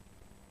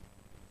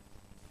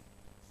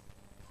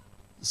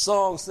 The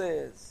song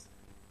says,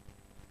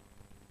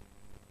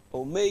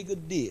 Omega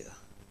dear,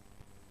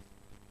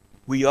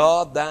 we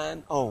are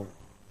thine own.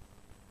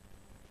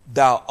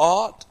 Thou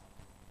art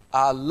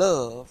our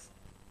love,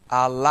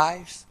 our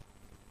life,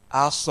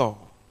 our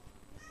song.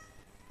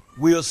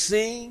 We'll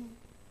sing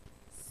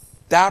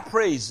thy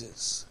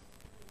praises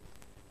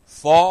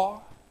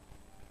far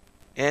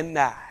and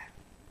nigh,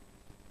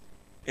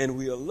 and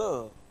we'll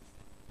love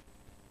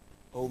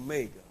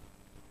Omega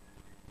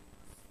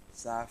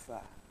Psi Phi.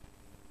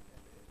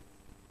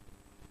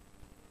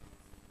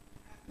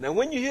 Now,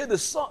 when you hear the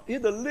song, hear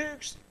the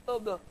lyrics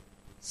of the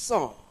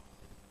song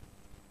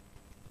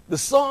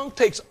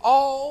takes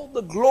all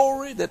the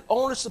glory that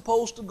only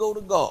supposed to go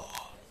to God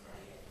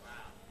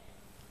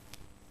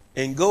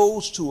and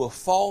goes to a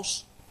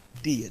false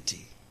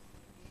deity.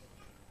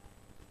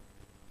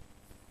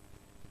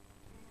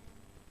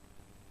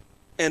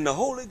 And the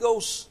Holy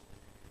Ghost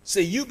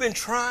say, you've been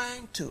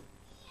trying to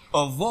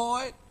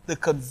avoid the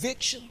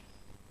conviction.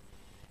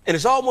 And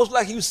it's almost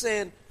like he was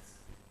saying,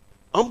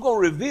 I'm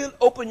going to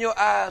open your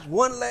eyes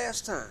one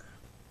last time.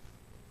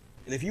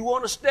 And if you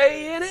want to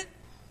stay in it,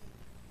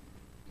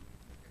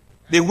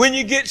 then when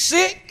you get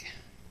sick,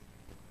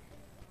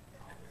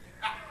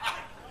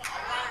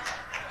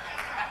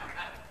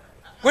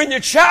 when your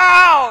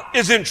child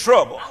is in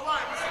trouble,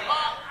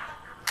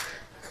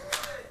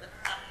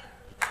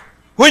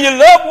 when your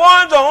loved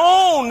ones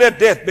are on their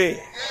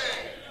deathbed,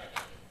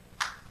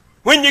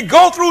 when you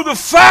go through the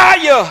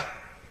fire,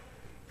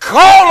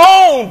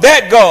 call on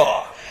that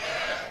God.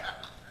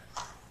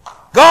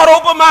 God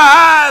opened my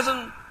eyes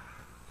and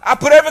I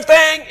put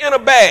everything in a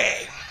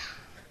bag.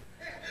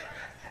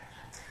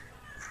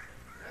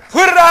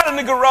 Put it out in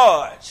the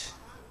garage.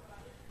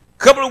 A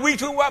couple of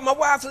weeks, my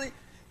wife said,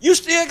 you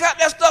still got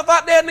that stuff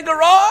out there in the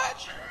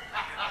garage?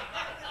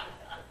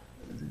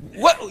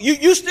 What?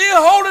 You still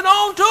holding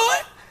on to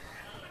it?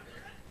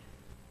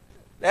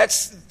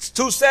 That's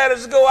 2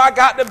 Saturdays ago, I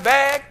got the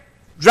bag,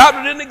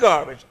 dropped it in the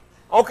garbage.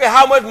 Okay,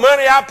 how much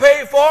money I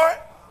paid for it?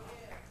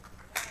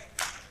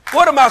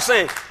 What am I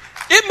saying?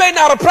 It may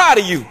not apply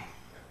to you,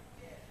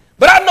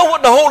 but I know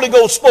what the Holy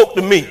Ghost spoke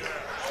to me.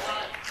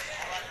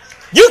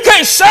 You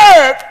can't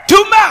serve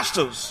 2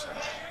 masters.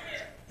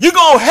 You're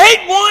going to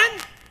hate one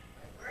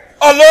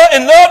or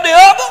love the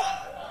other.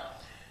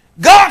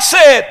 God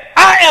said,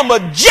 I am a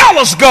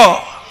jealous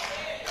God.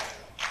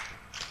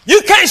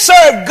 You can't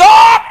serve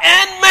God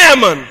and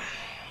mammon.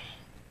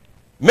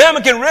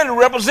 Mammon can really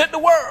represent the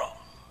world.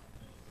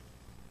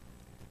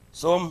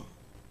 So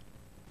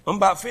I'm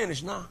about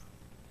finished now.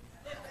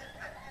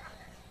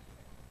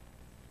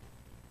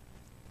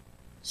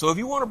 So if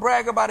you want to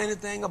brag about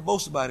anything or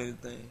boast about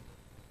anything,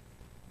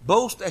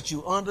 boast that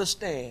you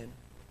understand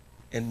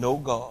and know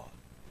God.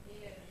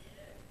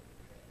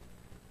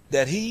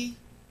 That he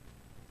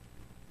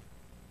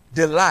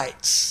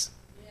delights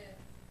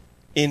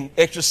in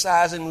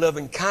exercising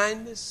loving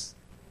kindness,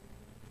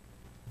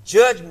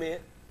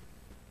 judgment,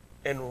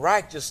 and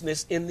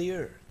righteousness in the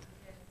earth.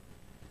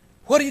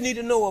 What do you need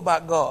to know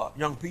about God,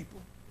 young people?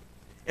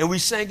 And we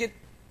sang it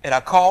at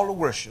our call to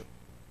worship,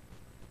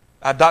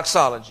 our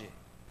doxology,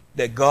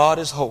 that God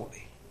is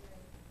holy.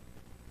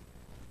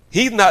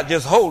 He's not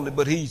just holy,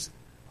 but he's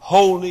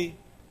holy,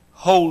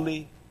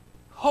 holy,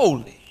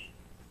 holy.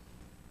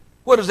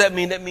 What does that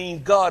mean? That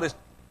means God is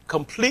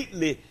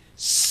completely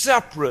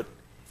separate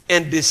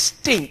and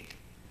distinct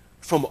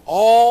from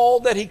all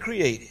that he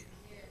created.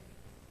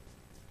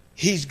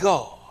 He's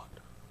God.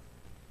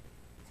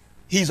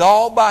 He's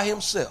all by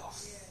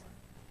himself.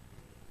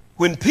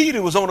 When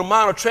Peter was on the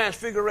Mount of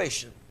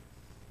Transfiguration,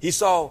 he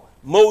saw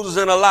Moses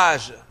and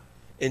Elijah,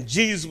 and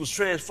Jesus was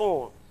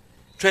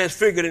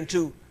transfigured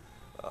into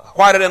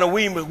whiter than a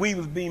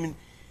weaver's beam.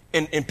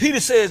 And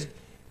Peter says,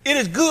 it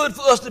is good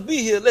for us to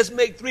be here. Let's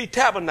make 3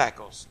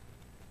 tabernacles.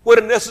 What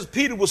in essence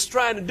Peter was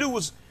trying to do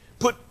was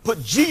put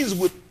Jesus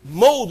with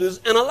Moses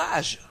and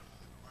Elijah.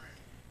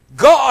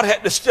 God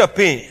had to step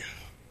in.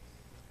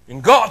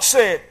 And God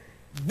said,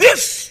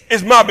 this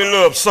is my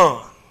beloved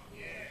son.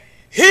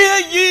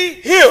 Hear ye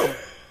him.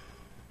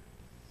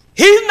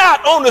 He's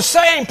not on the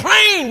same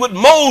plane with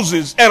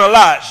Moses and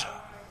Elijah.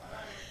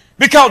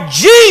 Because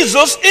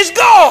Jesus is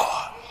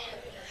God.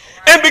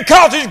 And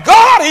because he's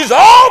God, he's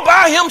all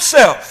by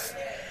himself.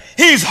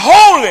 He's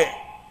holy,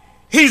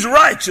 he's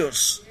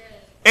righteous,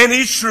 and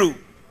he's true.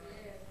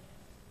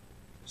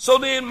 So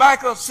then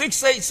Micah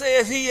 6:8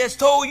 says, he has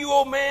told you,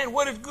 O man,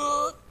 what is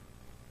good,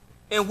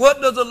 and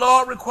what does the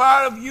Lord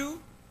require of you,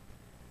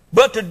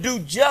 but to do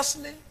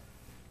justly,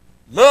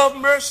 love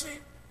mercy,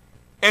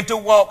 and to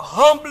walk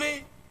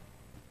humbly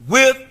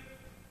with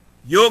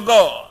your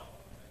God.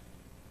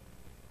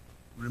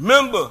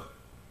 Remember,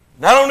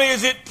 not only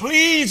is it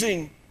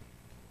pleasing,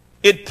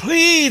 it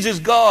pleases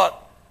God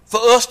for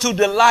us to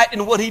delight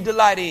in what he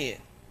delights in.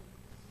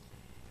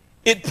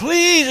 It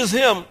pleases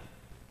him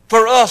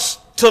for us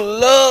to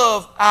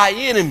love our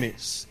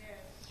enemies.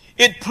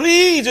 It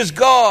pleases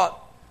God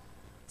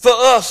for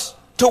us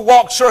to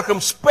walk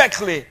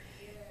circumspectly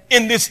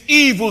in this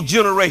evil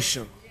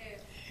generation.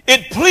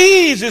 It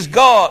pleases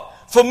God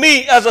for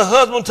me as a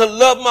husband to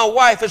love my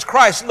wife as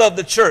Christ loved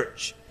the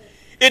church.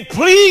 It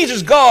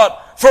pleases God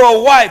for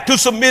a wife to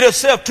submit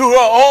herself to her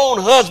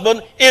own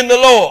husband in the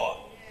Lord.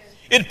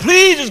 It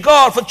pleases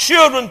God for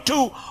children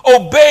to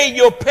obey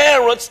your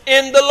parents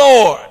in the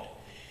Lord.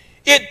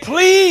 It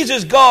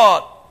pleases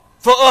God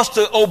for us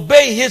to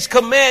obey his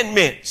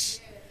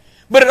commandments.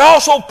 But it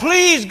also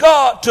pleased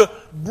God to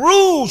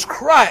bruise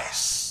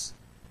Christ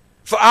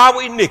for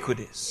our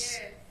iniquities.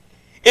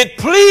 It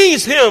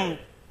pleased him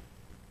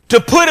to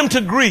put him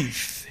to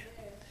grief.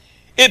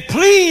 It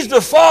pleased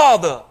the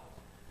Father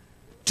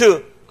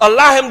to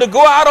allow him to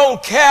go out on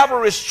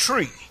Calvary's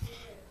tree.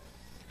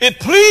 It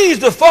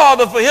pleased the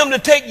Father for him to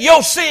take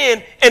your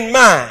sin and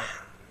mine.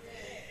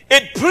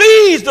 It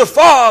pleased the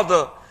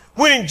Father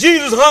when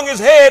Jesus hung his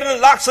head in the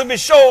locks of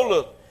his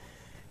shoulders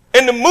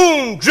and the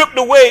moon dripped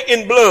away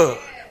in blood.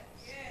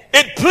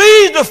 It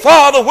pleased the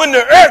Father when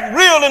the earth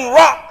reeled and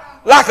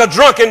rocked like a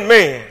drunken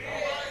man.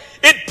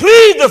 It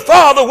pleased the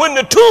Father when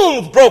the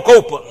tombs broke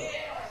open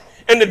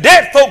and the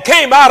dead folk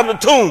came out of the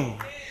tomb.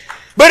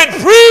 But it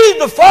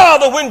pleased the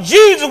Father when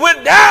Jesus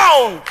went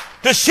down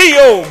to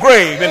Sheol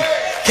grave and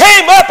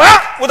came up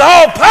out with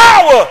all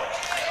power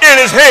in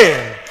his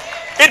hand.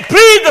 It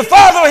pleased the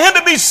Father for him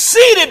to be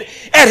seated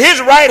at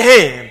his right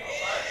hand.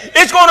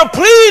 It's going to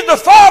please the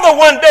Father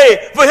one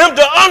day for him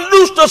to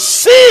unloose the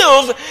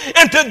seals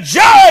and to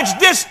judge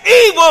this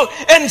evil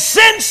and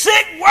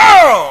sin-sick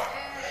world.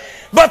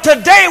 But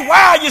today,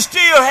 while you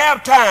still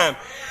have time,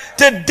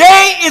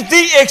 today is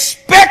the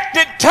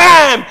expected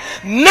time.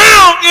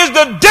 Now is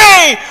the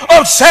day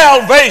of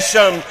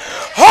salvation.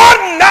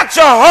 Harden not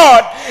your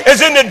heart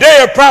as in the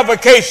day of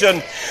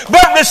provocation,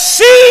 but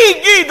receive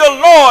ye the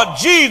Lord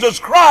Jesus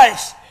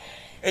Christ,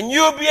 and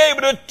you'll be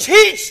able to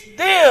teach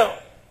them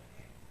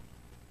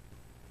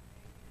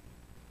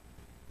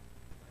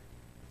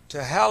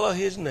to hallow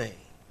his name.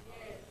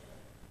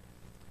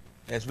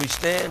 As we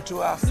stand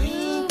to our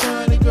feet.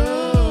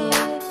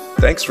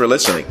 Thanks for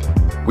listening.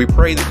 We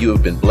pray that you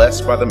have been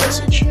blessed by the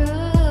message.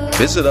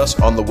 Visit us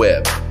on the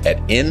web at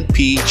npgbc.org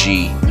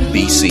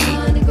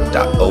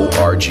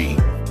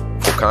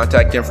for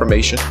contact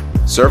information,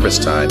 service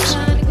times,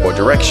 or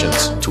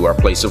directions to our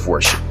place of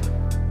worship.